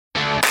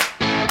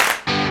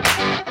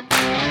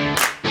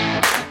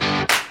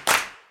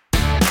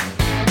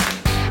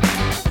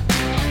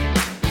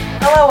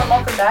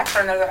back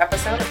for another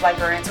episode of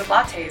Librarians with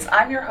Lattes.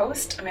 I'm your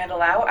host, Amanda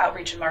Lau,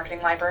 Outreach and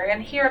Marketing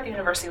Librarian here at the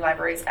University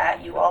Libraries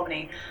at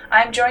UAlbany.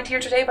 I'm joined here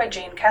today by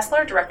Jane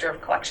Kessler, Director of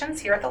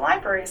Collections here at the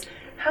Libraries.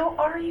 How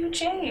are you,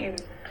 Jane?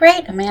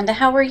 Great, Amanda.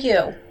 How are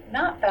you?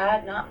 Not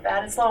bad, not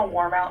bad. It's a little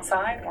warm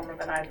outside, warmer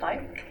than I'd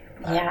like.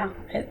 Yeah,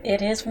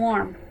 it is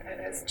warm.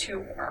 It is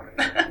too warm.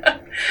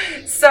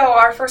 So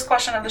our first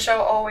question of the show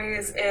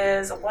always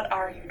is, what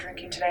are you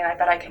drinking today? And I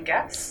bet I can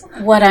guess.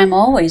 What I'm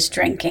always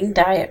drinking,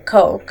 Diet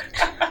Coke.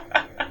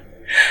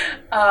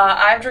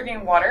 I'm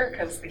drinking water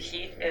because the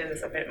heat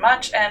is a bit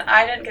much, and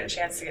I didn't get a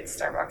chance to get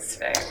Starbucks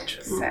today, which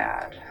was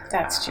sad.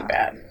 That's too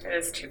bad. It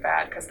is too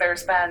bad because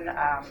there's been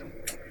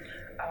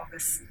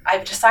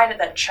I've decided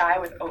that chai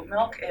with oat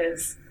milk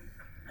is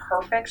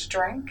perfect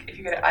drink. If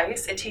you get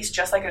ice, it tastes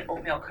just like an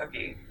oatmeal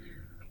cookie.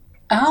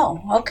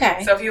 Oh,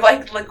 okay. So if you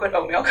like liquid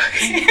oatmeal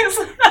cookies,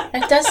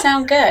 That does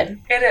sound good.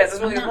 it is.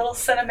 It's really a little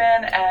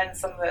cinnamon and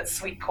some of that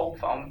sweet cold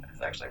foam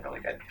is actually really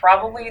good.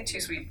 Probably too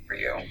sweet for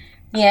you.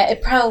 Yeah,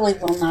 it probably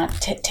will not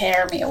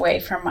tear me away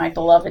from my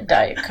beloved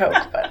Diet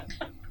Coke, but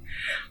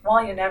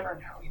Well, you never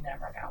know. You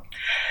never know.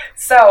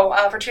 So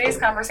for today's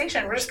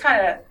conversation, we're just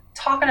kind of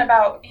talking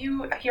about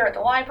you here at the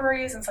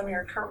libraries and some of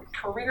your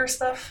career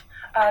stuff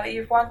that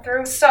you've gone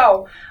through.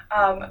 So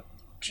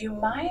do you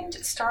mind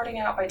starting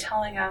out by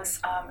telling us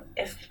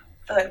if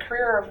the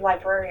career of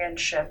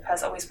librarianship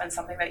has always been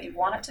something that you've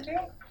wanted to do?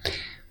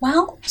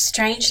 well,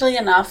 strangely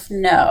enough,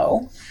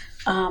 no.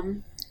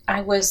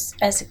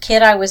 As a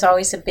kid, I was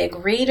always a big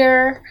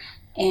reader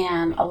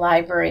and a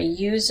library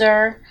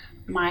user.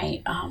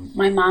 My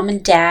mom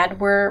and dad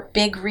were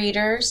big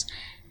readers,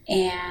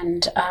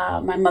 and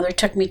my mother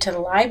took me to the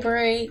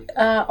library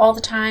all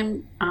the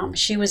time.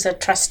 She was a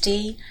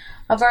trustee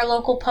of our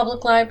local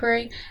public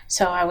library,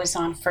 so I was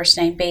on first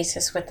name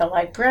basis with the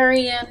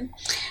librarian.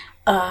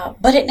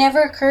 But it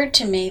never occurred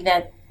to me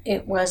that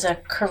it was a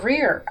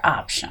career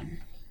option.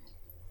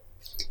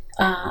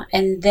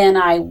 And then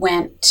I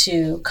went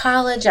to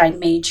college. I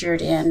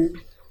majored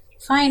in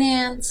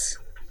finance.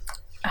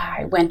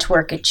 I went to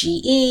work at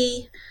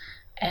GE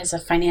as a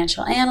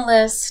financial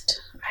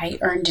analyst. I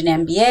earned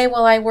an MBA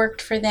while I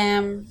worked for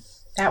them.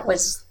 That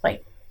was I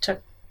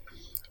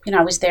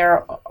was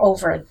there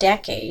over a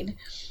decade.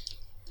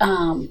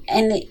 And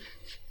it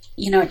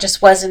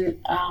just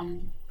wasn't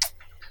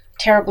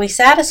terribly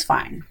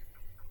satisfying.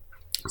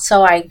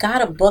 So I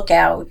got a book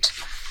out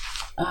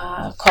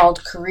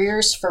called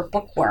Careers for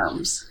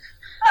Bookworms.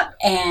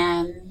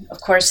 And,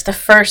 of course, the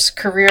first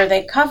career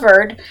they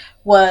covered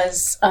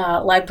was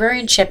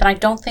librarianship. And I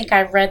don't think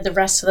I read the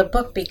rest of the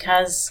book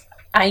because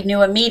I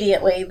knew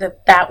immediately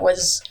that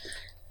was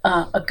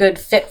a good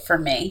fit for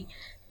me.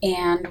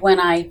 And when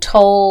I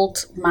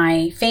told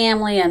my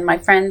family and my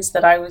friends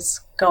that I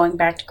was going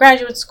back to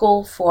graduate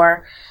school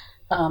for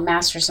a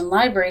master's in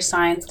library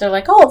science, they're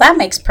like, oh, that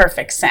makes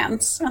perfect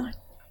sense.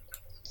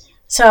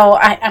 So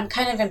I'm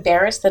kind of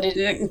embarrassed that it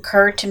didn't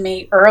occur to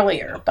me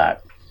earlier,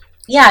 but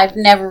yeah, I've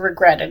never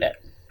regretted it.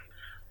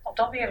 Well,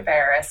 don't be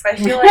embarrassed. I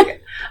feel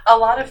like a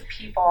lot of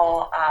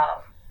people,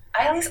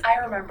 at least I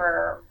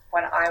remember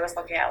when I was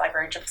looking at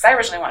librarianship, because I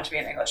originally wanted to be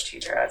an English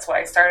teacher. That's what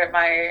I started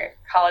my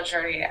college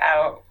journey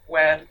out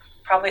with,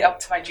 probably up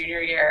to my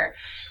junior year.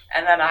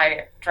 And then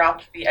I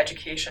dropped the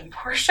education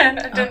portion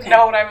and didn't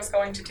know what I was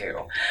going to do.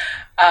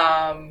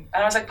 And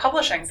I was like,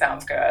 publishing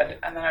sounds good.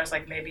 And then I was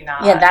like, maybe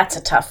not. Yeah, that's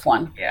a tough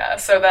one. Yeah,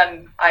 so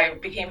then I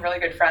became really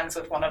good friends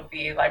with one of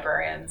the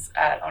librarians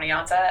at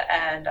Oneonta.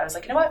 And I was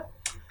like, you know what?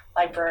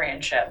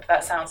 Librarianship,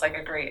 that sounds like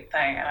a great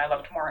thing. And I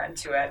looked more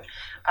into it.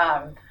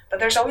 But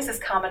there's always this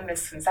common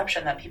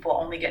misconception that people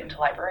only get into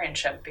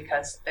librarianship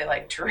because they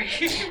like to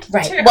read.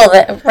 Right. Too.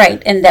 Well,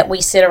 right. And that we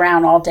sit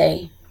around all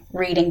day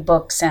reading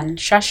books and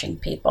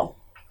shushing people.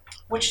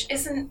 Which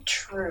isn't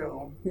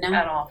true No,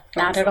 at all.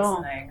 not at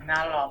all.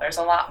 Not at all. There's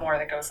a lot more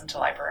that goes into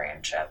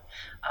librarianship.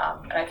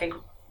 And I think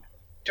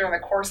during the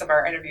course of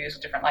our interviews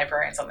with different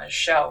librarians on this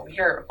show, we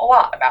hear a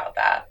lot about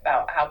that,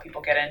 about how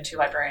people get into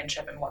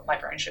librarianship and what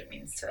librarianship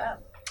means to them.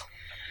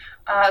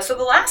 So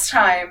the last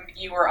time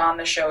you were on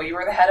the show, you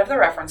were the head of the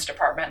reference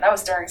department. That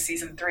was during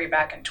season 3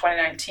 back in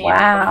 2019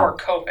 before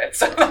COVID.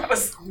 So that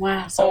was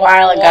a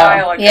while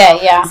ago.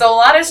 Yeah. So a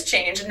lot has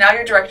changed, and now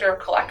you're director of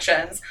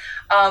collections.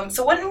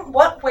 So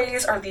what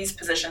ways are these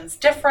positions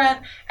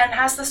different, and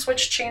has the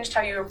switch changed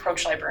how you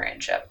approach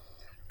librarianship?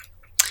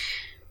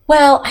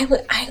 Well, I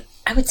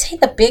would say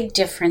the big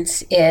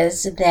difference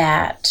is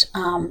that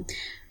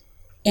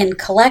in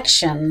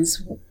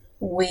collections,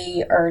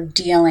 we are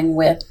dealing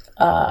with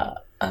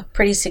a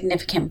pretty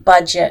significant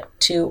budget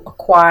to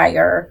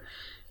acquire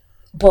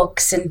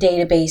books and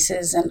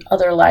databases and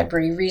other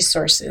library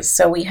resources.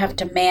 So we have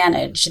to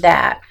manage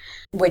that,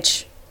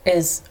 which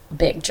is a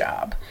big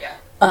job. Yeah.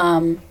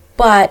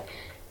 But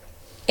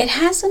it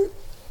hasn't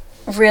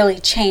really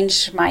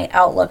changed my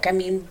outlook. I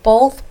mean,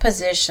 both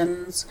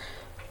positions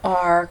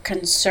are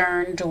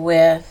concerned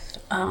with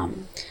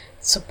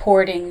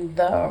supporting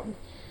the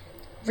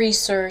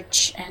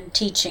research and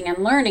teaching and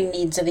learning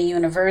needs of the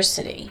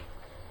university,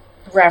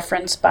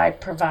 referenced by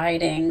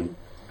providing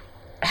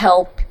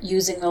help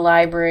using the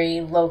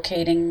library,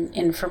 locating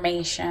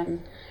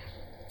information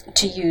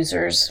to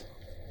users,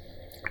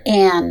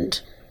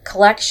 and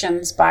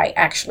collections by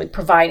actually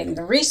providing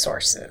the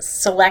resources,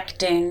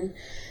 selecting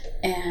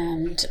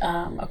and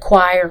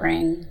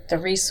acquiring the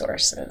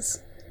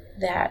resources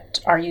that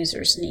our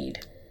users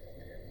need.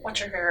 What's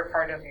your favorite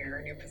part of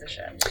your new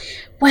position?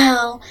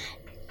 Well,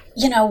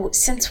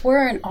 since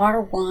we're an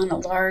R1, a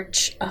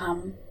large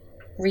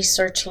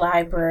research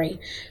library,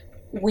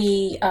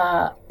 we,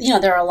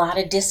 there are a lot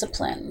of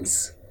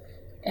disciplines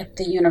at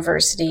the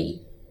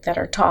university that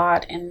are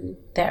taught and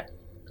that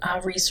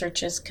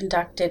research is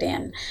conducted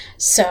in.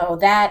 So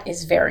that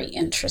is very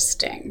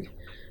interesting.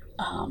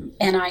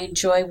 And I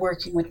enjoy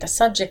working with the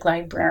subject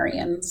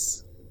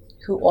librarians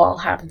who all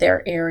have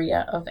their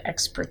area of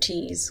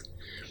expertise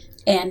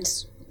and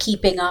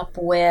keeping up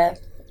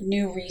with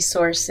new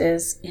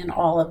resources in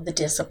all of the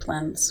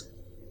disciplines.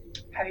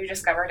 Have you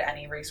discovered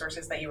any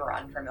resources that you were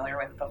unfamiliar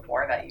with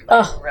before that you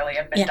really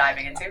have been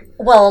diving into?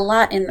 Well, a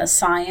lot in the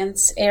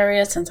science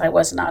area, since I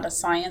was not a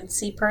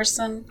sciencey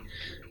person.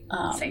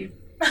 Same.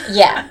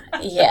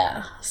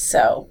 Yeah.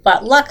 So,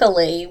 but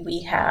luckily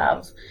we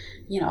have,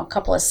 a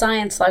couple of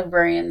science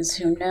librarians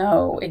who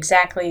know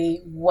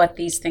exactly what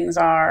these things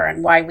are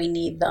and why we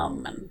need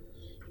them. And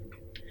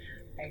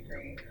I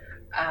agree.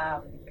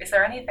 Is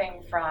there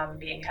anything from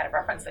being head of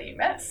reference that you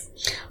miss?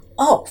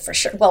 Oh, for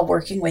sure. Well,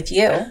 working with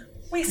you.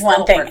 We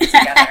still work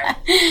together.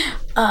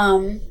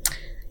 I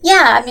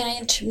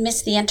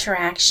miss the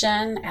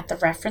interaction at the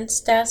reference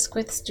desk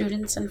with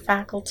students and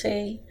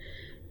faculty,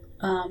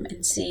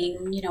 and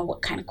seeing,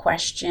 what kind of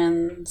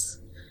questions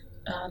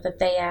that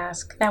they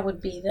ask. That would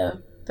be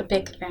the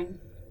big thing.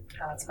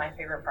 Oh, that's my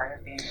favorite part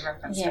of being in the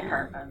reference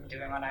department.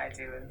 Doing what I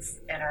do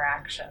is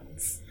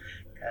interactions,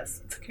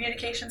 because it's a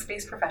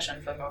communications-based profession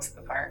for the most of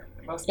the part.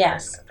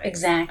 Yes,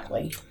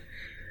 exactly.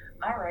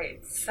 All right,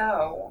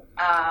 so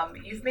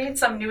you've made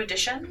some new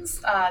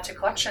additions to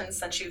collections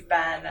since you've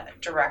been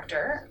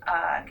director.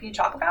 Can you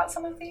talk about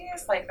some of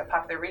these, like the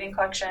Popular Reading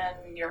Collection,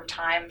 New York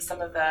Times,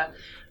 some of the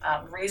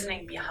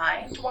reasoning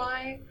behind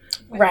why?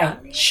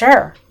 Right,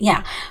 sure,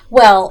 yeah.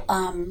 Well,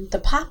 the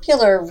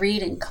Popular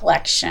Reading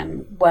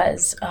Collection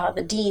was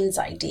the dean's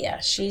idea.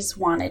 She's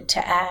wanted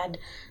to add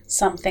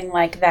something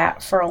like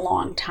that for a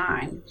long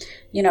time.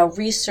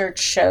 Research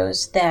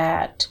shows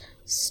that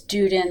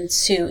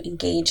students who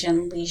engage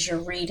in leisure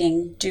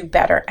reading do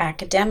better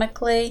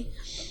academically.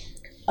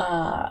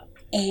 So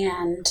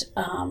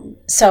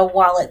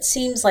while it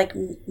seems like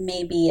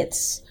maybe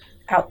it's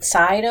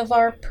outside of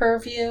our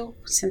purview,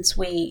 since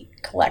we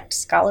collect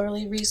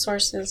scholarly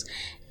resources,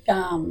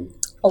 a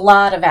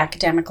lot of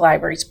academic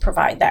libraries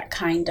provide that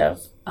kind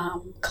of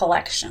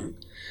collection.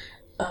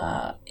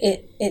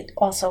 It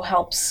also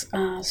helps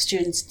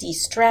students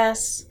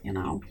de-stress,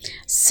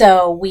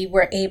 So we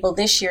were able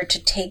this year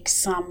to take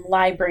some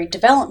library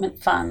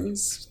development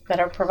funds that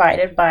are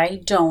provided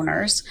by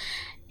donors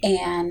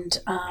and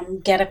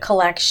get a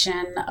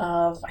collection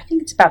of, I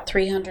think it's about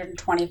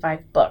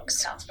 325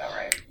 books. Sounds about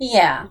right.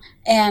 Yeah,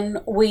 and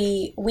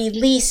we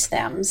lease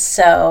them,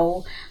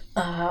 so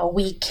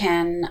we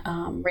can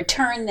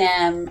return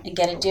them and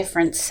get a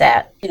different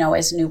set,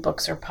 as new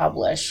books are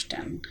published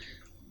and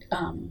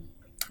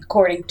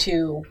according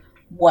to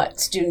what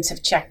students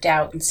have checked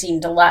out and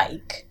seem to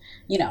like,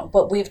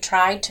 but we've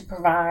tried to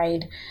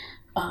provide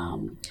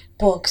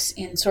books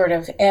in sort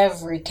of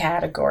every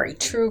category: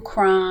 true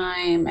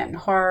crime and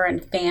horror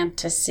and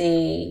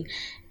fantasy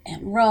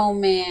and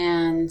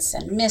romance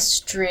and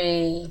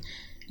mystery,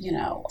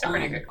 It's a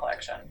pretty good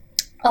collection.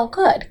 Oh,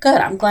 good.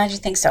 I'm glad you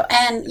think so.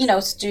 And,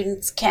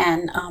 students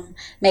can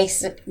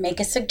make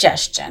a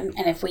suggestion,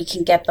 and if we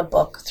can get the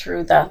book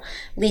through the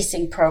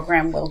leasing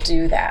program, we'll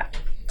do that.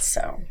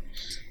 So,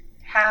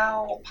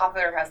 how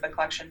popular has the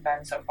collection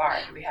been so far?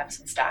 Do we have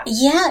some stats?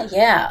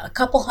 Yeah. A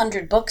couple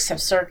hundred books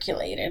have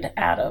circulated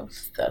out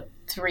of the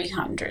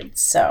 300.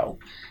 So,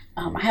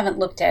 I haven't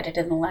looked at it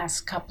in the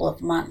last couple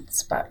of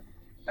months, but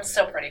that's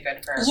still pretty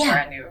good for a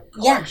brand new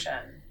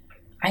collection.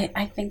 Yeah,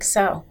 I think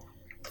so.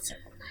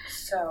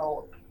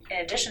 So, in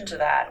addition to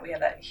that, we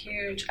have that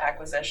huge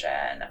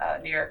acquisition,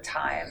 New York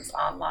Times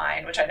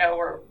Online, which I know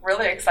we're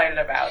really excited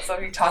about. So,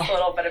 can you talk a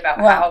little bit about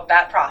how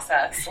that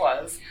process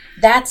was?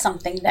 That's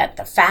something that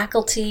the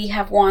faculty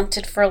have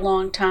wanted for a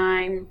long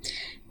time,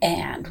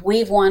 and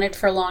we've wanted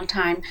for a long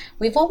time.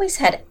 We've always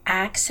had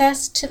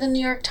access to the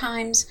New York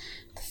Times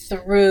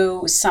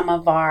through some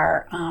of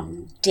our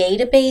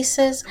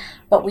databases,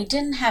 but we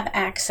didn't have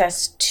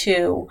access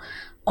to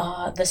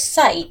the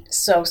site,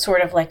 so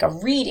sort of like a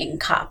reading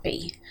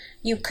copy.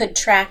 You could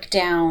track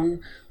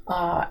down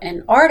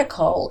an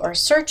article or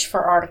search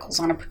for articles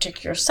on a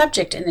particular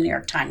subject in the New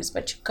York Times,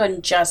 but you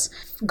couldn't just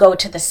go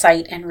to the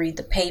site and read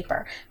the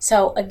paper.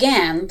 So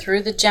again,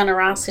 through the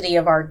generosity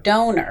of our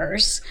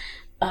donors,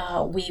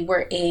 we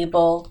were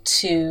able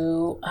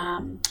to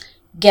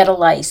get a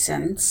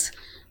license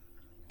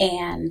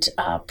and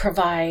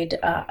provide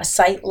a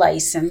site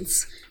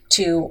license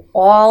to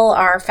all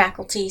our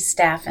faculty,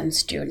 staff, and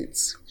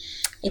students.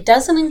 It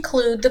doesn't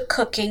include the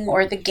cooking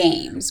or the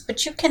games,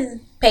 but you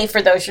can pay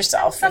for those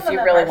yourself Some if of you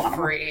them really are want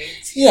them. free.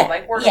 Too. Yeah,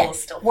 Like Wordle yeah.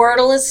 is still free.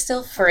 Wordle is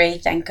still free,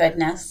 thank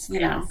goodness, you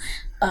know.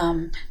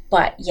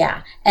 But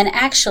yeah, and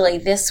actually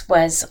this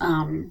was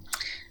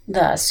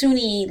the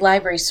SUNY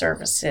Library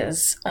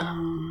Services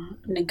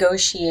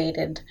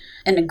negotiated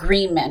an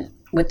agreement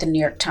with the New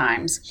York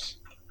Times.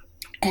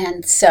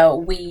 And so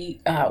we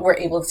were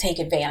able to take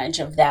advantage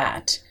of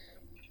that.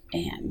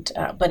 And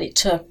but it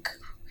took,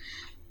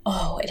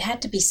 it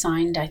had to be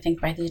signed, I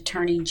think, by the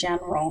Attorney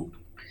General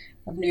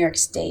of New York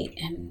State.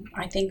 And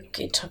I think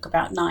it took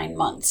about 9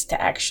 months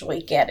to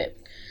actually get it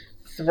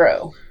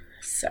through.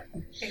 So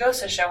it goes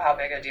to show how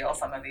big a deal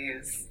some of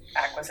these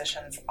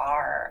acquisitions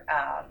are.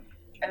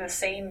 In the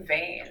same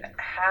vein,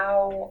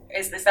 how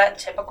is that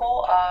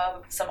typical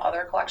of some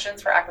other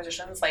collections for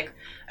acquisitions, like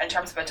in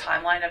terms of a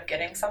timeline of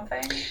getting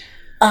something?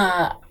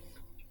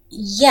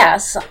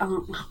 Yes,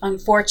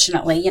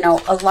 unfortunately,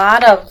 a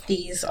lot of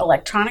these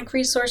electronic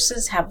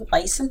resources have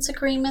license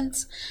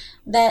agreements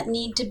that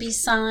need to be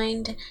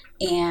signed,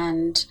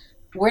 and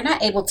we're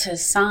not able to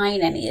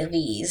sign any of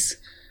these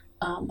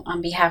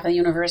on behalf of the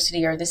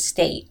university or the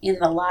state in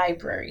the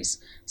libraries.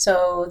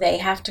 So they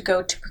have to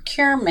go to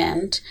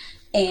procurement,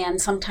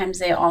 and sometimes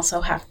they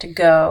also have to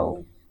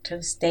go to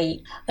the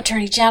state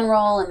attorney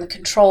general and the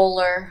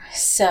controller.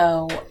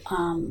 So,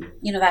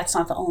 that's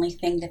not the only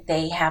thing that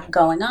they have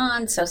going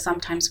on. So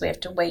sometimes we have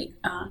to wait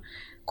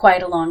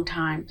quite a long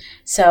time.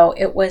 So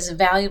it was a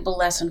valuable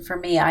lesson for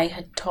me. I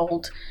had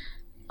told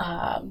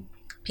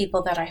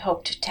people that I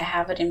hoped to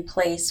have it in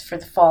place for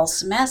the fall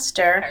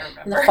semester.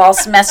 And the fall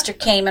semester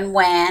came and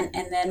went,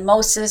 and then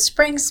most of the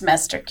spring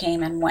semester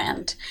came and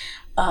went.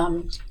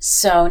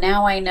 So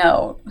now I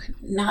know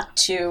not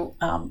to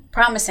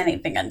promise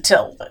anything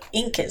until the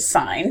ink is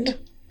signed.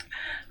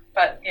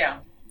 But,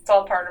 it's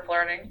all part of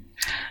learning.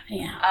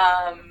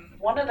 Yeah.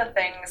 One of the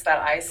things that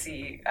I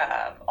see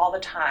all the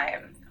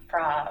time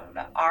from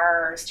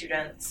our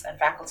students and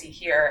faculty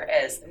here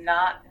is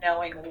not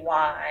knowing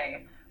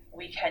why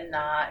we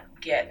cannot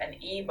get an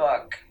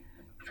ebook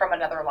from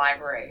another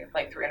library,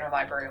 like through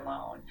interlibrary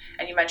loan.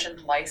 And you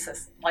mentioned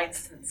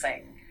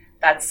licensing.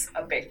 That's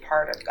a big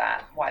part of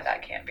that, why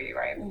that can't be,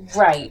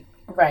 right?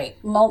 Right.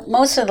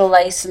 Most of the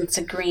license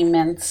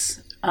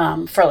agreements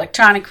for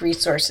electronic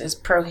resources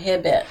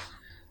prohibit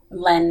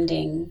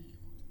lending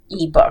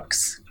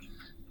ebooks.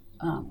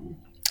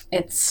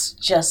 It's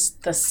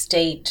just the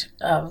state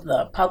of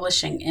the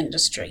publishing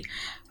industry.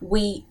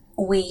 We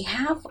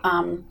have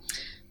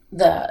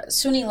the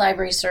SUNY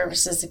Library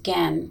Services,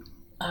 again,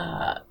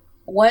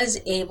 was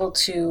able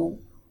to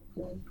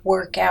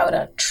work out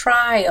a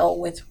trial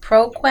with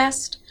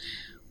ProQuest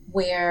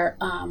where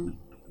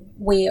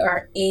we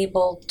are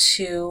able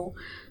to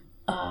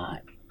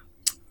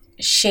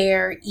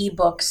share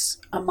ebooks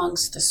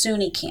amongst the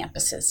SUNY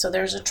campuses. So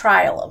there's a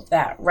trial of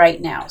that right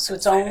now. So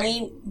it's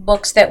only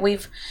ebooks that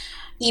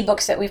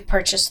we've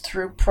purchased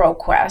through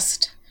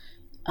ProQuest,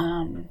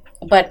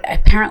 but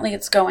apparently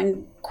it's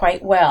going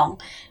quite well,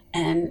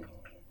 and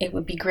it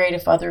would be great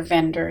if other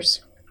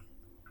vendors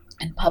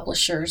and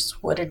publishers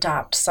would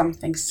adopt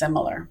something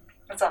similar.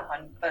 That's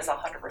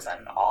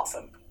 100%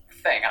 awesome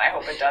thing, and I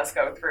hope it does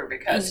go through,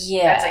 because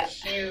that's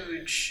a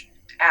huge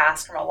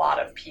ask from a lot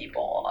of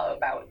people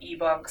about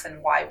ebooks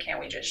and why can't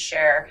we just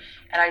share.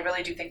 And I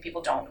really do think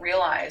people don't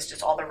realize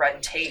just all the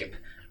red tape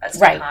that's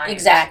behind.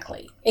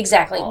 Exactly.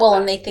 Well,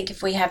 and they think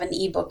if we have an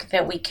ebook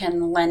that we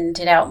can lend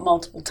it out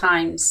multiple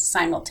times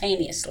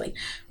simultaneously,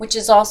 which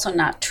is also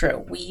not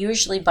true. We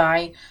usually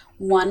buy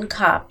one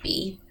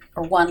copy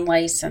or one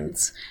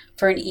license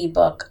for an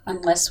ebook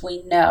unless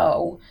we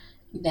know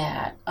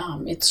that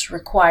it's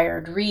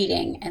required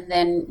reading, and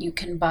then you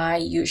can buy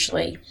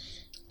usually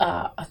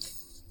a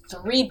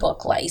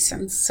 3-book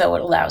license, so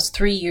it allows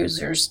 3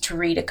 users to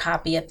read a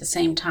copy at the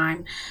same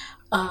time,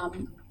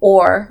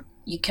 or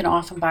you can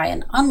often buy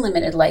an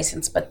unlimited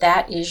license, but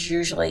that is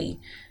usually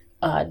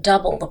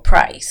double the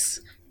price,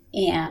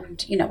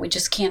 and we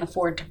just can't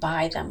afford to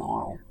buy them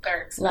all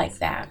like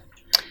that.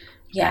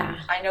 Yeah,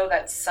 and I know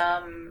that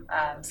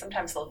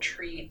sometimes they'll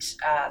treat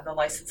the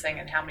licensing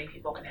and how many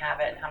people can have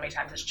it and how many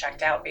times it's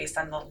checked out based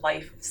on the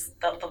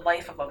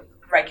life of a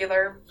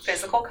regular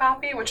physical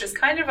copy, which is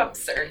kind of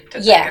absurd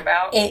to think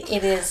about.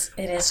 It is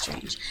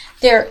strange.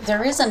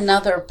 There is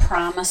another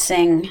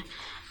promising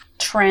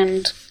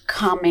trend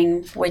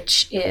coming,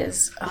 which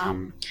is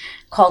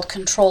called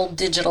controlled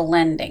digital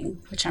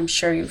lending, which I'm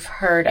sure you've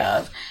heard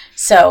of.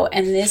 So,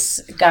 and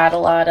this got a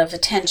lot of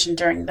attention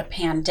during the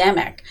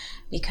pandemic,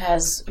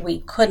 because we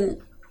couldn't,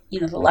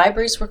 the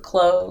libraries were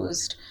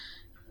closed,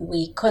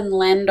 we couldn't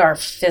lend our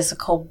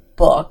physical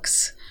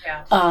books,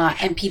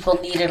 and people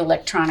needed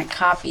electronic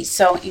copies.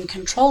 So in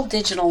controlled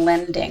digital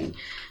lending,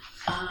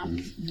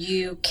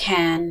 you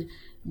can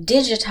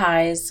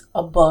digitize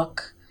a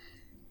book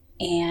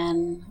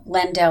and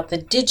lend out the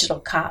digital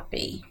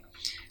copy,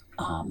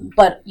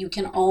 but you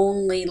can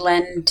only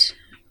lend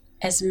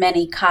as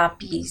many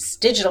copies,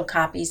 digital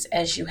copies,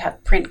 as you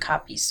have print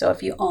copies. So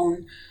if you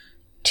own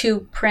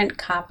 2 print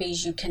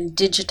copies, you can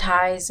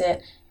digitize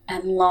it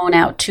and loan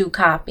out 2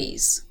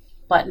 copies,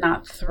 but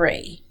not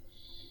 3.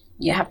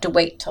 You have to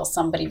wait till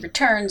somebody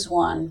returns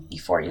one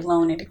before you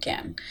loan it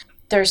again.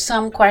 There's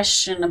some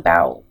question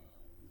about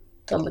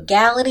the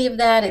legality of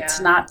that. It's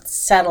not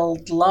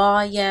settled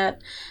law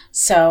yet,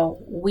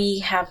 so we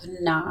have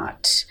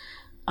not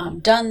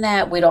done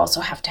that. We'd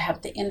also have to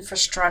have the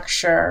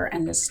infrastructure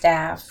and the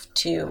staff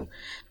to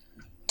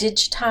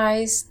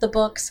digitize the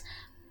books,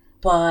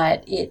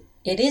 but it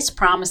is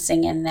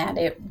promising in that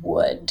it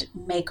would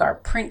make our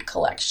print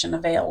collection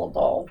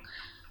available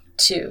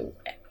to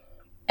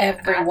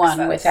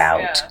everyone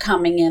without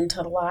coming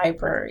into the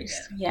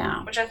libraries.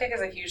 Yeah. Which I think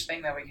is a huge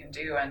thing that we can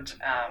do. And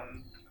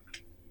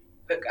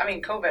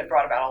COVID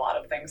brought about a lot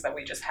of things that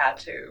we just had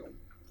to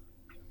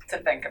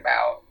think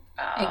about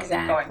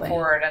going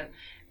forward.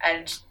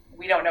 And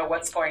we don't know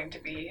what's going to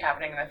be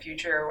happening in the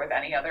future with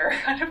any other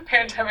kind of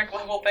pandemic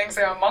level things.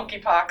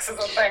 Monkeypox is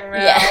a thing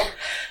now. Yeah.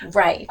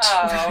 Right.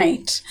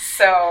 Right.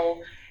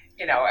 So,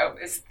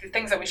 it's the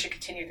things that we should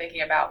continue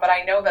thinking about. But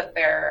I know that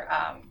there,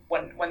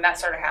 when that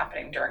started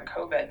happening during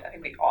COVID, I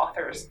think the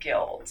Authors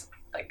Guild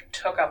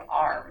took up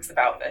arms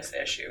about this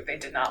issue. They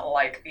did not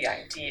like the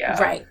idea.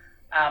 Right.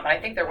 And I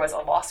think there was a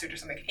lawsuit or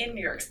something in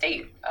New York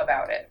State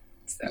about it.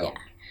 So.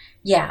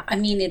 Yeah. I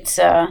mean, it's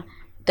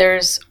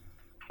there's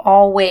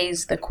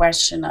always the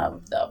question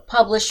of the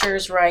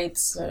publisher's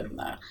rights and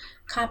the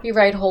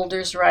copyright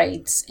holders'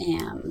 rights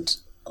and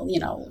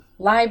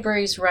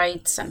libraries'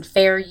 rights and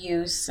fair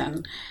use,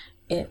 and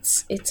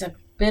it's a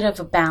bit of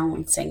a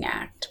balancing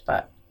act,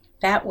 but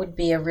that would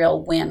be a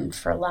real win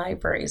for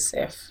libraries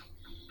if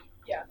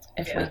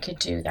we could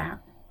do that.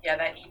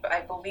 Yeah,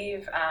 I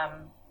believe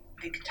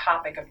the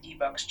topic of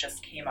ebooks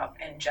just came up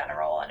in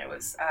general, and it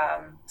was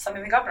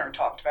something the governor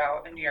talked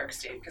about in New York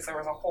State, because there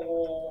was a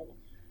whole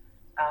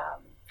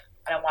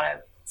I don't want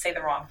to say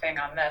the wrong thing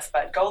on this,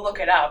 but go look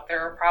it up.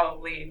 There are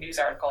probably news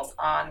articles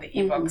on the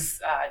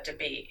ebooks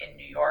debate in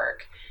New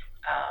York.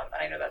 And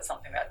I know that's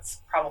something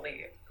that's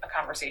probably a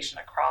conversation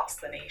across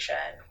the nation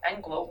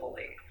and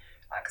globally,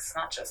 because it's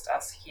not just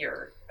us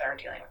here that are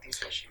dealing with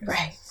these issues.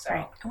 Right,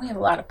 right. And we have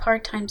a lot of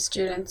part-time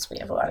students. We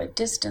have a lot of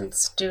distance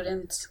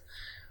students.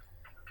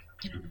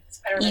 It's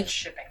better than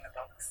shipping the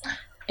books.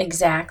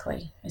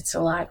 Exactly. It's a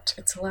lot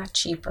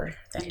cheaper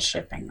than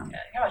shipping them.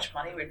 Yeah, how much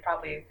money we'd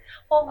probably,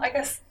 I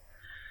guess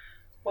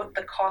what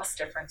the cost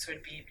difference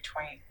would be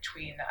between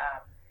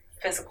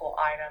physical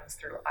items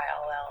through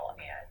ILL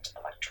and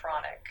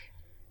electronic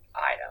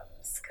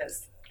items,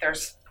 because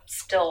there's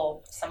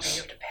still something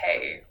you have to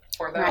pay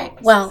for those. Right.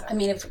 Well, I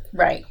mean, if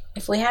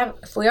we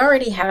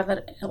already have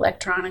it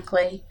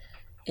electronically,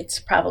 it's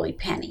probably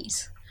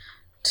pennies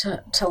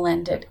to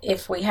lend it.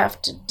 If we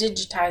have to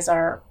digitize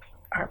our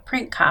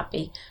print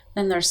copy,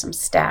 then there's some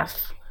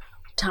staff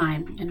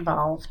time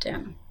involved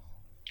in.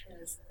 It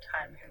is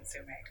time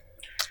consuming.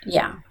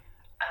 Yeah.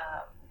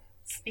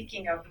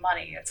 Speaking of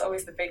money, it's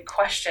always the big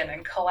question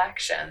in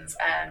collections,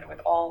 and with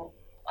all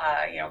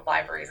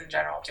libraries in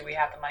general, do we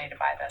have the money to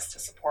buy this to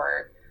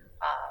support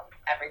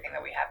everything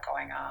that we have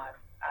going on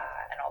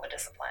and all the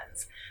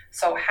disciplines?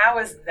 So how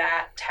is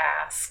that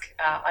task,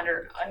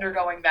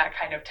 undergoing that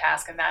kind of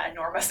task and that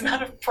enormous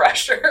amount of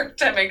pressure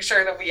to make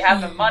sure that we have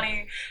the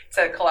money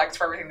to collect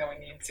for everything that we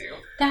need to?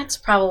 That's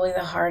probably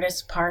the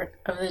hardest part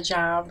of the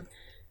job.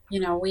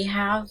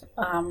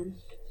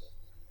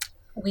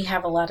 We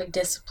have a lot of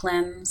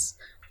disciplines.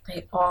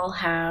 They all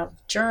have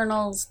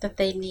journals that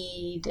they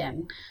need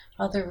and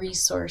other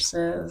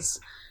resources,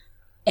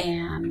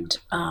 and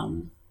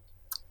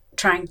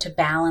trying to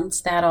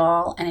balance that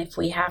all. And if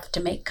we have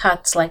to make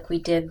cuts like we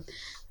did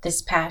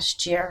this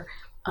past year,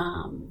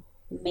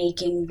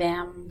 making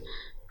them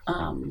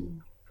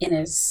in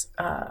as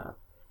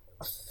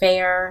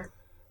fair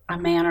a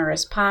manner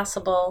as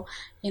possible.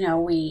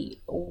 We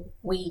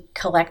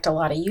collect a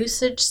lot of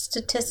usage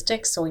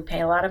statistics, so we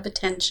pay a lot of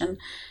attention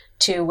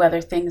to whether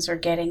things are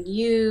getting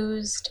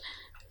used,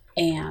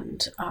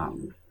 and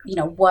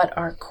what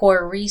are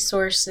core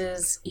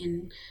resources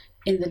in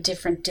the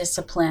different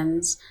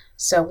disciplines.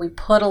 So we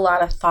put a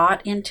lot of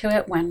thought into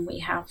it when we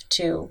have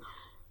to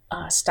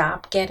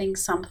stop getting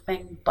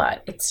something,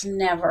 but it's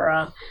never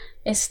a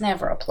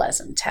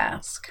pleasant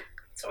task.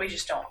 So we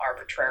just don't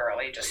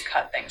arbitrarily just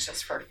cut things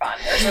just for fun.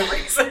 There's a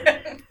reason.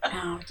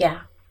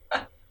 Yeah.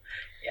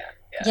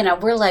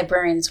 We're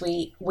librarians.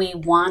 We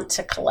want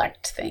to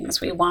collect things.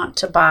 We want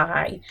to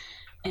buy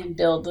and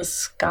build a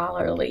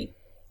scholarly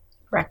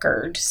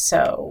record.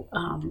 So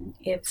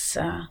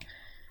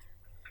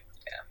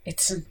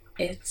it's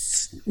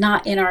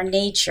not in our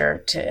nature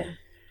to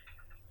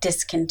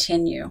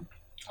discontinue.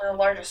 Well, the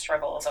largest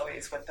struggle is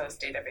always with those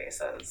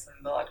databases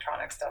and the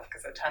electronic stuff,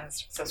 because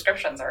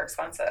subscriptions are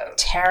expensive.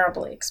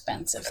 Terribly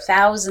expensive.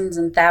 Thousands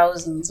and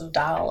thousands of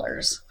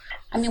dollars.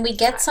 I mean, we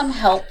get some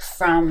help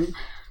from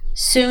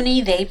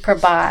SUNY. They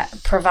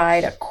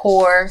provide a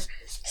core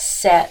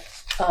set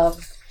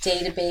of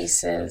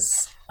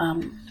databases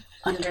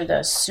under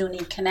the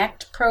SUNY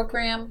Connect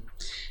program,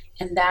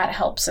 and that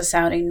helps us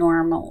out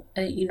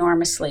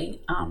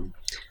enormously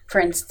For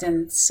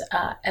instance,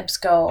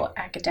 EBSCO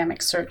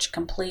Academic Search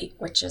Complete,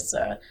 which is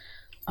a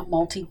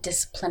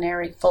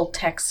multidisciplinary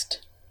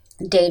full-text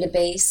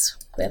database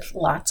with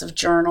lots of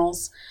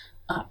journals.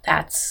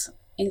 That's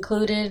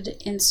included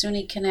in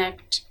SUNY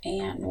Connect,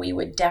 and we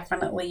would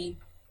definitely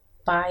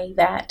buy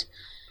that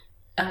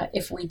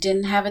if we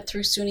didn't have it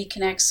through SUNY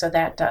Connect, so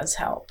that does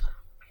help.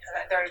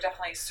 There are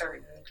definitely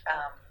certain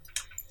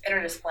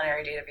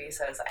interdisciplinary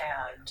databases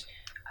and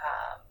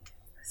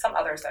some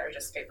others that are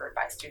just favored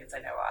by students. I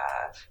know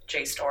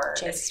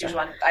JSTOR is a huge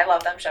one. I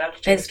love them. Shout out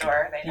to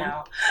JSTOR. They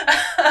know.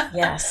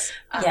 Yes.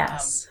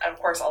 Yes. And of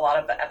course, a lot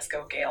of the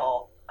EBSCO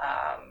Gale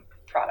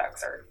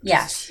products are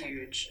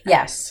huge.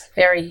 Yes.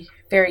 Very,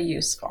 very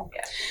useful.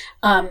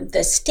 Yeah.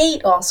 The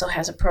state also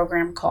has a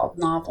program called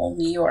Novel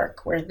New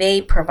York, where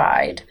they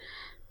provide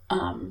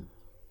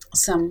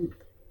some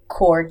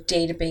core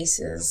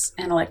databases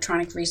and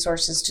electronic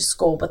resources to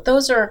school, but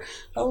those are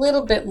a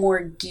little bit more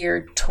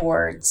geared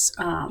towards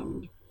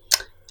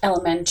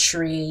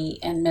elementary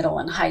and middle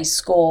and high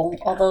school,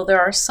 although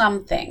there are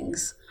some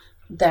things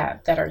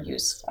that are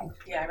useful.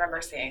 Yeah, I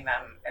remember seeing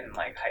them in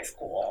like high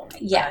school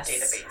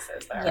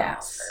databases that are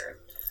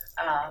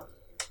offered.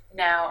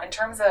 Now, in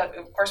terms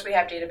of course, we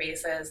have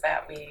databases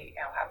that we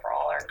have for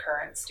all our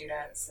current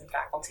students and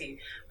faculty.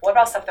 What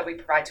about stuff that we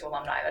provide to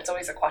alumni? That's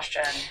always a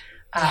question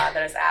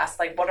that is asked.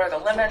 Like, what are the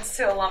limits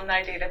to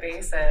alumni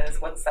databases?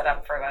 What's set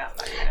up for them?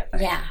 That kind of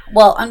thing. Yeah.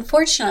 Well,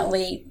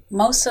 unfortunately,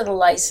 most of the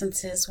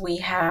licenses we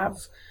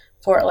have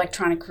for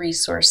electronic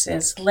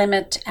resources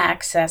limit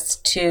access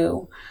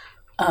to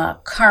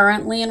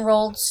currently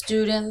enrolled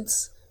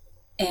students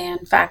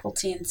and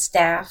faculty and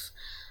staff.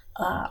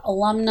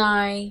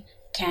 Alumni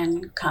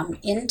can come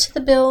into the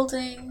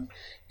building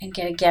and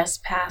get a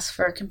guest pass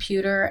for a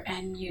computer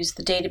and use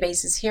the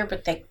databases here,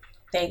 but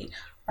they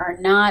are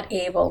not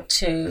able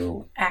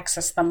to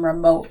access them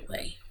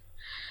remotely.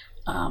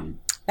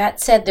 That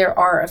said, there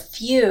are a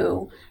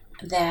few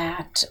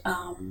that,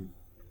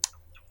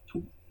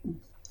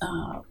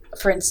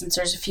 for instance,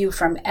 there's a few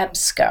from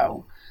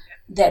EBSCO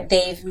that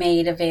they've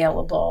made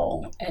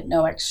available at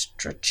no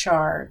extra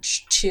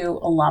charge to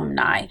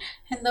alumni.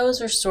 And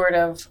those are sort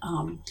of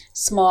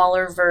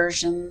smaller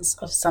versions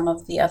of some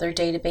of the other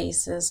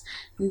databases.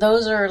 And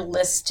those are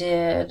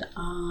listed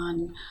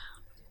on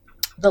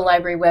the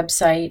library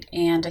website,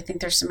 and I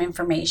think there's some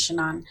information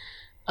on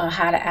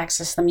how to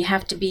access them. You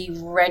have to be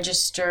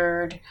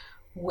registered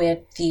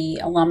with the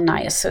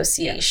Alumni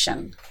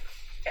Association.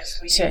 Yes,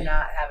 we do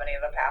not have any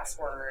of the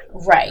password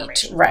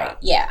information. Right,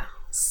 yeah.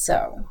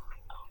 So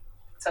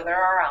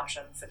there are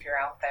options if you're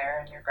out there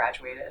and you're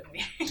graduated,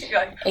 and you're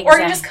like, Exactly. Or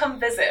you just come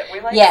visit.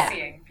 We like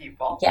seeing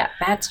people. Yeah,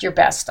 that's your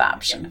best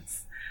option.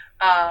 Yes.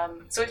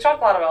 So we've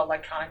talked a lot about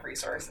electronic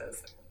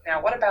resources. Now,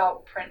 what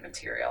about print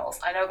materials?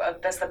 I know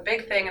that's the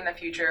big thing in the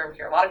future. We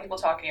hear a lot of people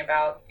talking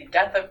about the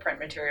death of print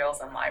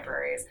materials in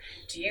libraries.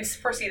 Do you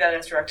foresee that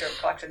as Director of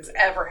Collections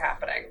ever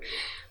happening?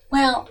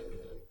 Well,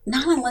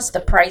 not unless the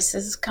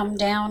prices come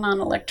down on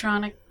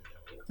electronic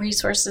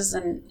resources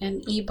and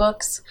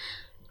ebooks.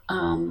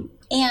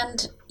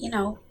 And,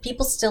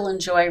 people still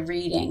enjoy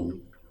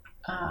reading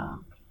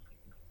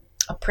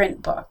a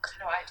print book.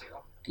 No, I do.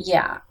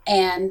 Yeah,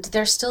 and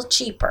they're still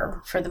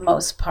cheaper for the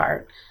most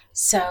part.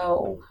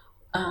 So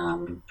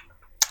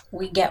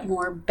we get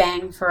more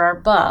bang for our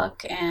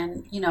buck,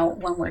 and,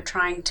 when we're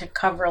trying to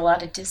cover a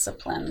lot of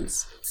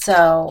disciplines.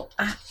 So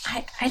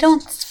I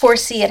don't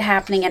foresee it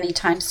happening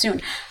anytime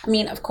soon. I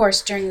mean, of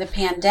course, during the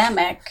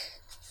pandemic,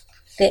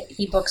 the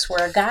ebooks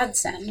were a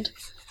godsend.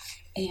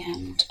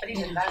 But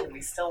even then,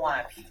 we still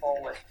wanted people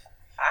with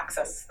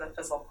access to the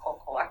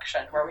physical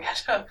collection where we had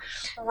to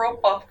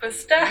rope off the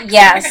stack.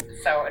 Yes.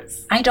 So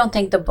I don't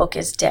think the book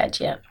is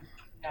dead yet.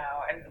 No,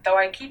 and though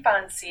I keep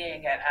on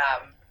seeing it,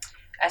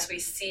 as we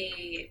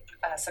see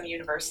some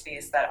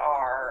universities that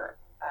are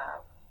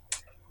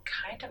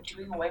kind of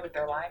doing away with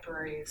their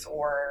libraries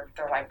or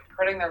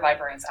putting their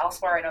librarians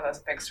elsewhere. I know there's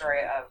a big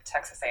story of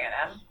Texas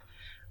A&M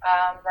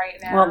right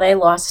now. Well, they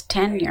lost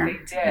tenure.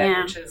 They did,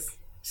 which is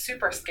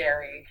super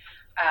scary.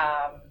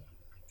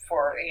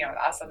 For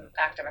us in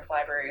academic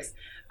libraries,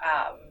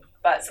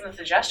 but some of the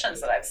suggestions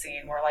that I've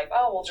seen were like,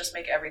 "Oh, we'll just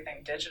make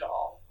everything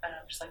digital," and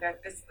I'm just like,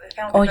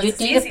 "You'd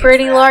need a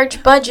pretty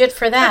large budget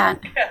for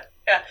that."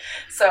 yeah.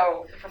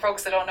 So for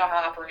folks that don't know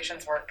how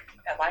operations work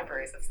at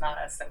libraries, it's not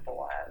as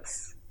simple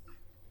as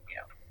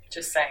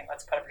just saying,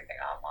 "Let's put everything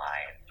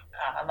online,"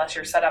 unless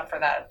you're set up for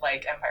that,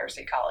 like Empire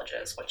State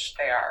Colleges, which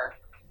they are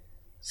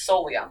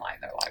solely online.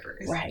 Their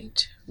libraries,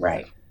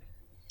 right.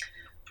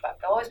 But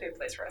there'll always be a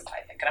place for us,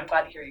 I think. And I'm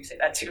glad to hear you say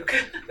that, too.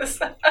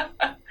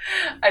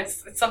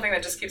 It's something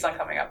that just keeps on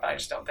coming up, and I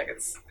just don't think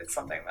it's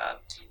something that...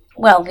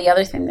 Well, the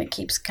other thing that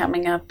keeps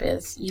coming up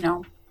is,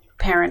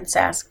 parents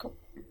ask,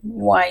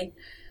 why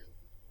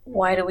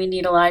do we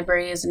need a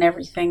library? Isn't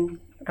everything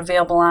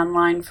available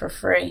online for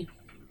free?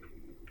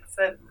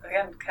 So,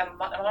 again,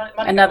 money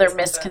another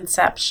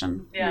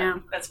misconception. Yeah,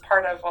 that's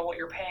part of what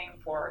you're paying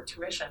for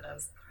tuition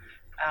is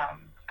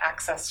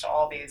access to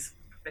all these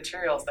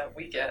materials that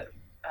we get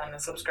and the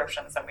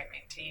subscriptions that we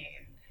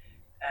maintain.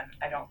 And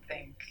I don't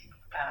think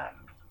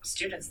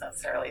students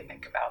necessarily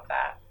think about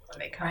that when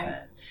they come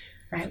in.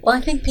 Right. Well,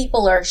 I think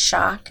people are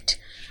shocked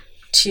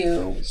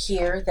to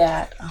hear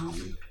that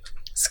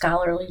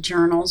scholarly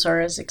journals are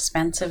as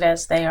expensive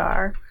as they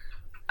are.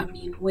 I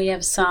mean, we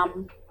have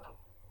some,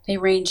 they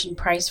range in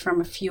price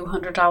from a few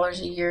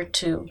 $100s a year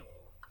to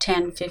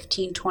 $10,000,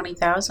 $15,000,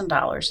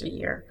 $20,000 a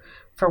year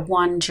for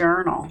one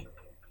journal.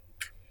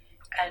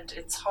 And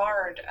it's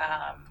hard,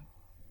 I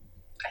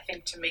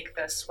think, to make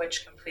the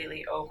switch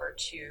completely over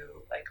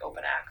to like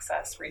open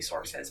access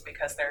resources,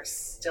 because there's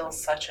still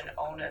such an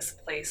onus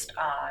placed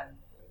on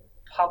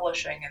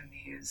publishing in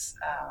these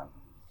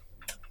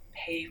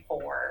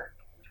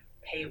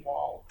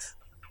paywalled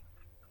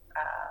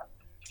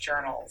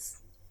journals.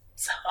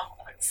 So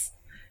it's,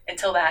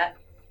 until that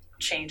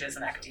changes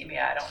in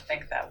academia, I don't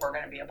think that we're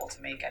going to be able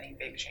to make any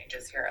big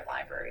changes here at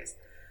libraries.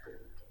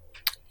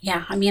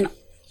 Yeah, I mean,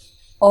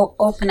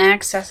 open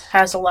access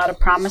has a lot of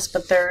promise,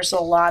 but there's a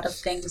lot of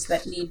things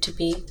that need to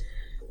be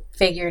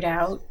figured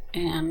out,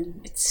 and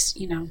it's,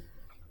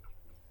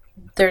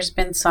 there's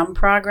been some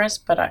progress,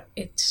 but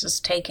it's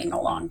just taking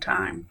a long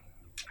time.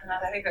 And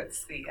I think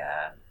it's the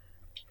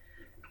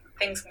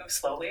things move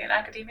slowly in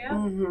academia.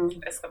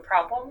 Mm-hmm. Is the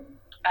problem,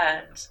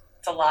 and it's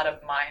a lot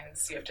of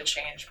minds you have to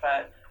change,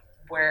 but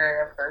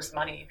where there's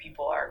money,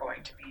 people are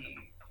going to be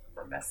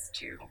remiss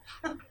to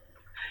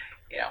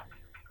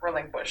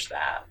relinquish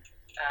that.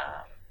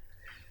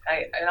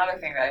 Another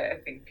thing that I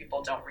think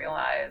people don't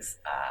realize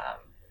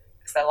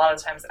is that a lot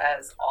of times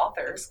as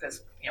authors,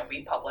 because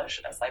we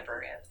publish as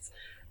librarians,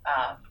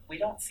 we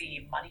don't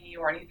see money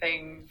or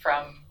anything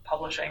from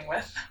publishing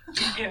with,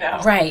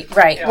 Right.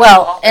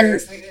 Well,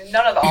 authors, and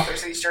none of the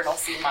authors of these journals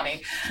see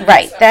money.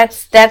 Right. So.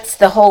 That's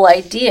the whole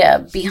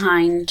idea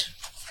behind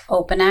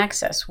open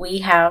access. We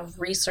have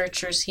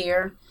researchers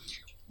here.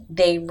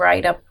 They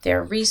write up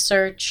their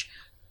research.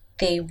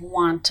 They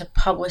want to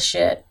publish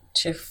it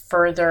to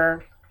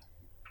further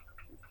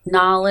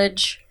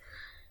knowledge,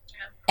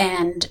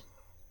 and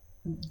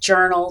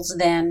journals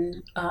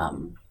then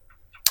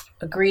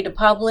agree to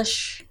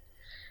publish.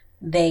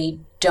 They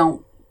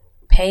don't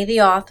pay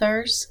the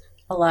authors.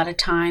 A lot of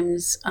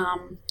times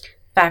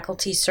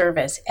faculty serve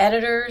as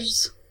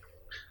editors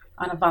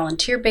on a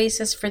volunteer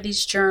basis for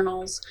these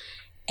journals,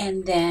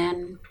 and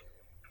then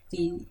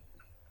the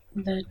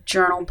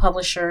journal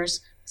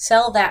publishers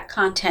sell that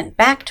content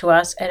back to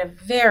us at a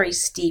very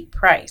steep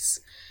price.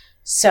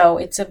 So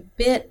it's a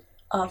bit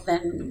of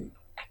an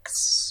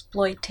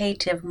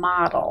exploitative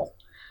model.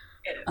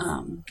 It is.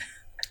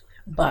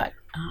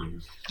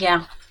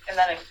 Yeah. And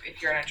then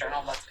if you're in a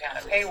journal that's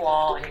behind a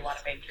paywall and you want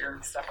to make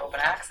your stuff open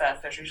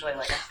access, there's usually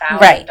like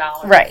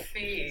 $1,000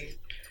 fee.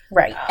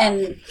 Right.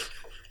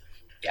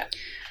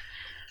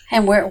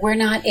 And we're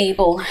not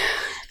able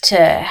to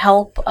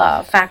help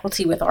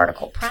faculty with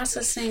article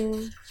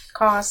processing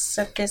costs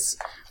at this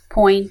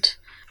point.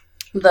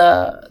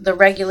 The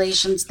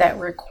regulations that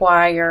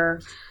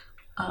require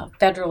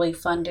federally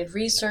funded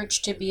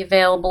research to be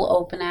available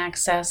open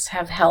access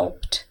have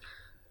helped,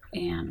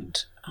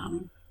 and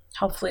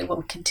hopefully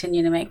we'll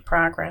continue to make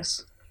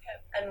progress.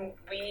 And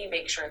we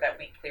make sure that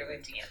we clearly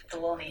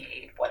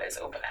delineate what is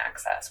open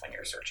access when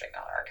you're searching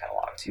on our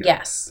catalog too.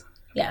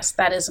 Yes,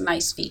 that is a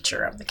nice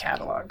feature of the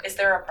catalog. Is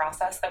there a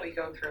process that we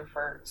go through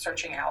for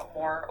searching out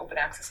more open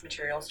access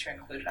materials to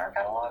include in our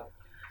catalog?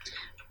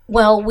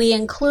 Well, we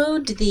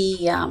include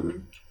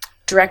the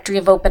Directory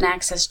of Open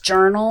Access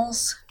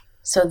Journals,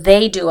 so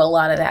they do a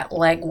lot of that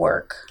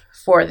legwork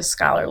for the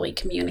scholarly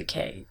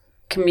community.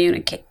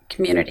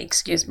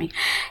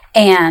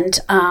 And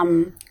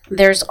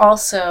there's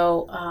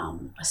also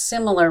a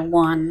similar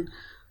one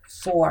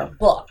for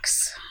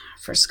books,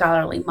 for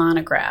scholarly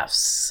monographs.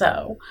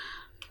 So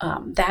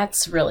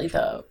that's really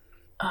the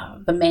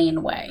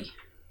main way.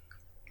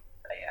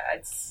 But yeah,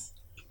 it's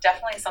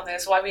definitely something.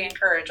 That's why we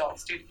encourage all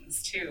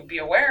students to be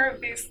aware of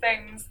these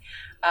things.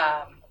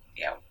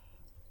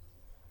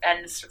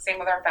 And same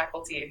with our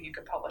faculty. If you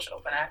could publish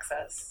open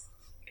access,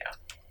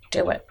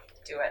 do it.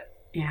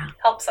 Yeah.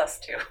 Helps us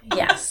too.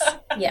 Yes.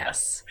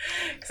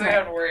 Because we don't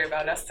have to worry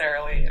about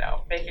necessarily,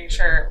 making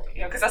sure,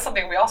 because that's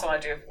something we also want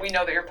to do. If we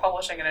know that you're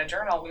publishing in a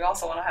journal, we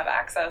also want to have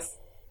access,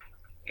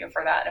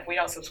 for that. And if we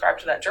don't subscribe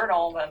to that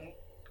journal, then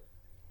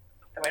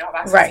we don't have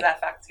access to that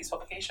faculty's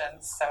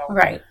publications. So.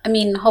 Right. I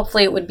mean,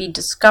 hopefully it would be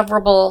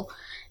discoverable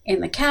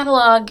in the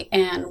catalog,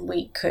 and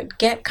we could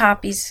get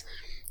copies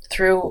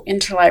through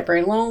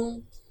interlibrary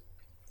loan,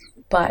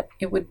 but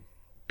it would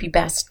be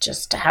best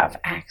just to have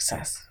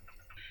access.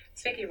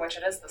 Speaking of which,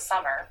 it is the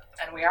summer,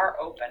 and we are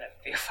open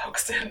if you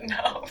folks didn't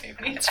know. If you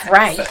need That's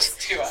right.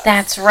 To us.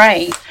 That's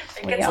right.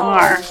 It gets a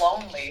little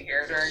lonely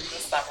here during the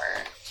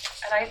summer.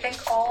 And I think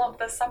all of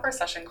the summer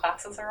session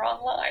classes are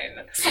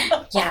online.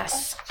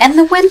 Yes. And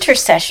the winter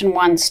session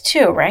ones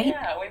too, right?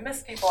 Yeah, we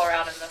miss people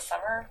around in the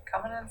summer.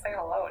 Come in and say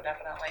hello,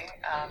 definitely.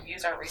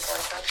 Use our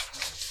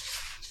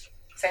resources.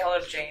 Say hello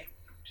to Jane.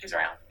 She's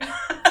around.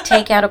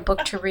 Take out a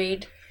book to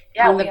read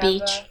on the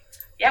beach.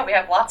 We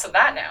have lots of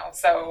that now.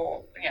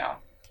 So,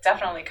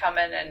 definitely come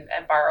in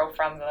and borrow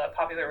from the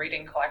popular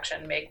reading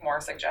collection, make more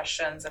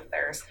suggestions if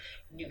there's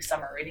new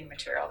summer reading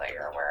material that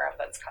you're aware of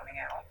that's coming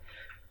out,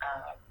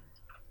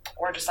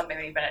 or just something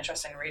that you've been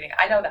interested in reading.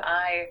 I know that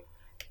I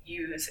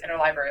use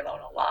Interlibrary Loan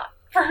a lot,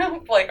 for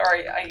or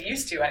I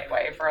used to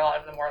anyway, for a lot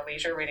of the more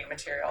leisure reading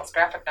materials,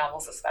 graphic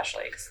novels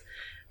especially, because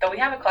though we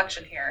have a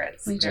collection here,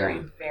 it's very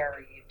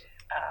varied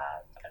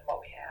in what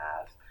we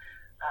have.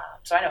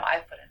 So I know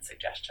I've put in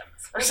suggestions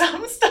for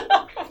some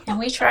stuff. And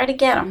we try to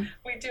get them.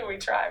 We do. We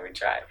try.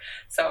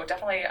 So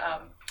definitely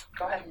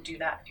go ahead and do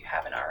that if you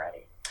haven't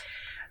already.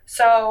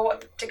 So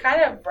to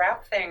kind of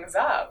wrap things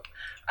up,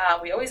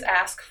 we always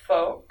ask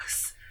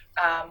folks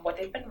what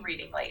they've been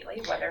reading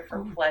lately, whether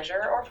for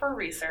pleasure or for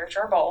research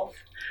or both.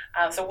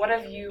 So what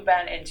have you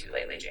been into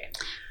lately, Jane?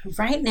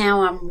 Right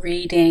now I'm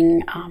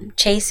reading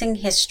Chasing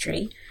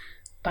History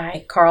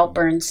by Carl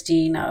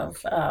Bernstein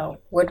of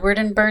Woodward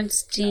and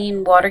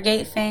Bernstein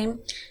Watergate fame.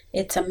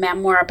 It's a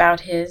memoir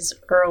about his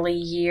early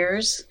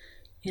years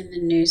in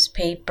the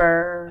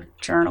newspaper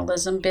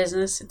journalism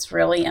business. It's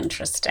really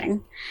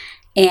interesting.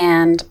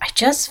 And I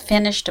just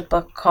finished a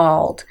book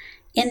called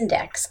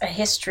Index, A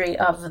History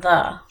of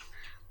the,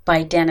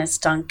 by Dennis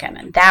Duncan,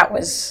 and that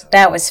was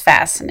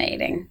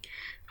fascinating.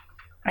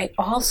 I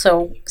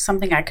also,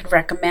 something I could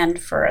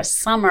recommend for a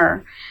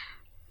summer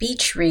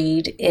beach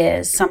read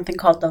is something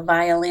called The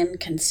Violin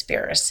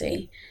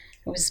Conspiracy.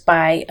 It was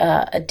by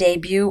a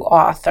debut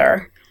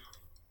author.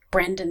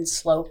 Brendan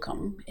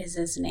Slocum is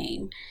his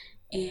name,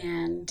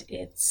 and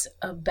it's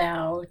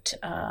about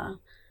a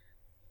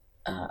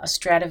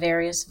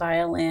Stradivarius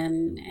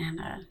violin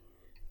and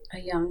a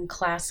young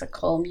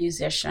classical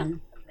musician.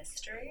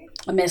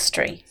 A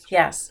mystery,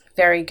 yes,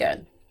 very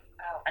good.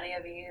 Any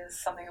of these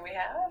something that we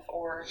have,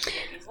 or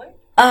easily?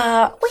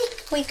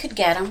 We could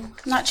get them.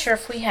 I'm not sure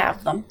if we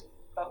have them.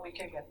 But we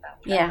could get them.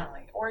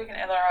 Definitely. Yeah. Or you can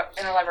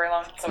interlibrary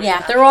loan. So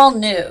yeah, they're all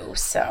new,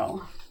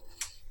 so.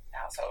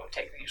 So it would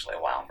take usually a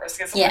while for us to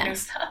get some new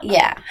stuff.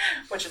 Yeah.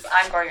 Which is,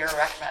 I'm going to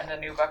recommend a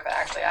new book that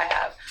actually I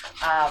have.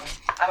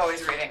 I'm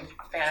always reading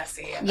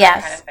fantasy and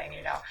that kind of thing,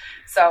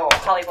 So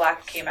Holly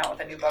Black came out with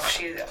a new book.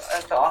 She's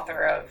the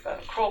author of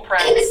Cruel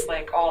Prince,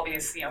 like all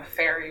these,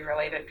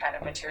 fairy-related kind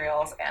of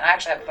materials. And I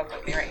actually have the book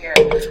with me right here.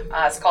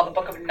 It's called The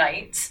Book of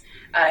Night.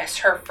 It's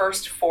her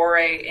first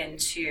foray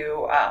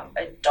into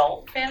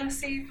adult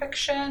fantasy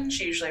fiction.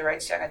 She usually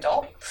writes young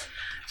adult.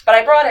 But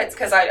I brought it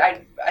because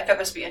I thought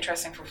this would be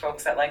interesting for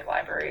folks that like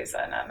libraries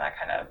and that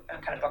kind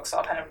of book. So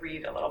I'll kind of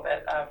read a little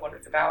bit of what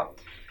it's about.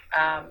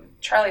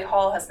 Charlie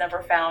Hall has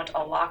never found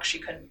a lock she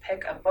couldn't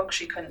pick, a book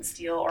she couldn't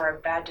steal, or a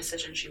bad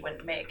decision she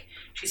wouldn't make.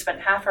 She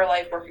spent half her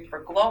life working for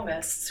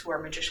glow-mists, who are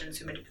magicians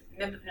who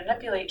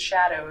manipulate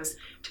shadows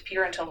to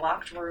peer into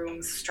locked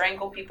rooms,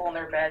 strangle people in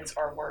their beds,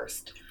 or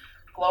worse.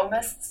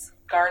 Glow-mists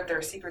guard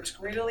their secrets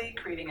greedily,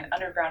 creating an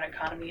underground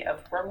economy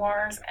of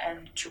grimoires,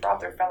 and to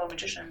rob their fellow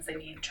magicians, they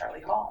need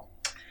Charlie Hall.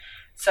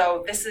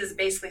 So this is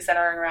basically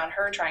centering around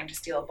her trying to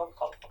steal a book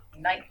called The Book of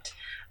Night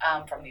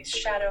from these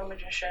shadow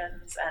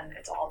magicians, and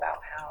it's all about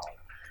how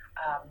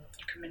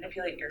you can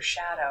manipulate your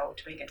shadow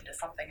to make it into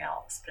something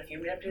else. But if you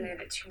manipulate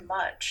it too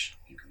much,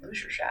 you can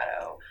lose your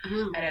shadow.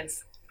 Mm-hmm. And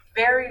it's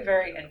very,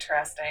 very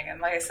interesting.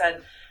 And like I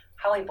said,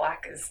 Holly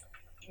Black is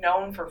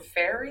known for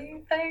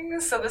fairy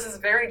things, so this is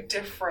very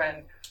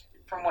different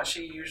from what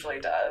she usually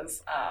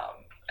does,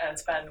 and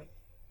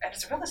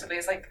it's relatively,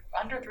 it's like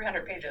under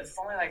 300 pages. It's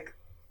only like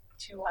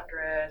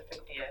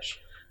 250-ish.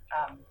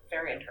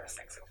 Very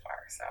interesting so far.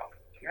 So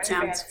if you're into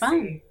fantasy,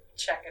 fun.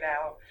 Check it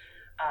out.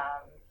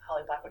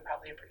 Holly Black would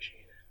probably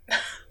appreciate it.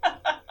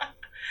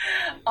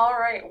 All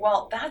right,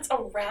 well, that's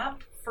a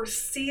wrap for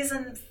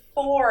season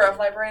 4 of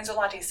Librarians with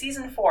Latte.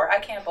 Season 4, I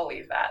can't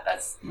believe that.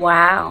 That's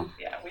wow.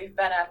 Yeah, we've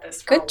been at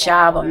this for Good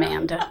job,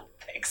 Amanda.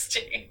 Thanks,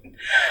 Jane.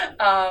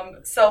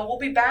 So we'll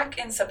be back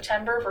in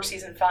September for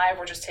season 5.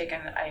 We're just taking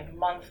a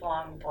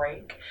month-long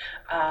break.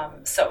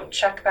 So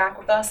check back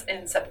with us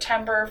in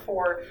September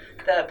for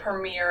the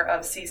premiere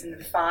of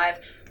season 5.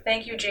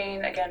 Thank you,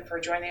 Jane, again for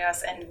joining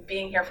us and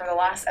being here for the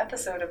last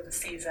episode of the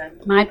season.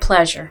 My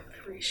pleasure.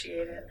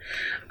 Appreciate it.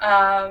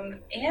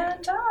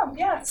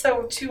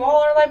 So to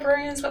all our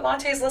Librarians with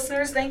Lattes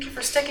listeners, thank you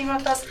for sticking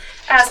with us.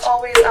 As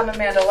always, I'm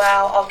Amanda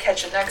Lau. I'll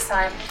catch you next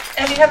time.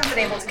 And if you haven't been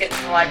able to get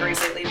into the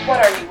libraries lately,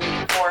 what are you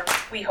waiting for?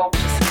 We hope to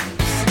see you.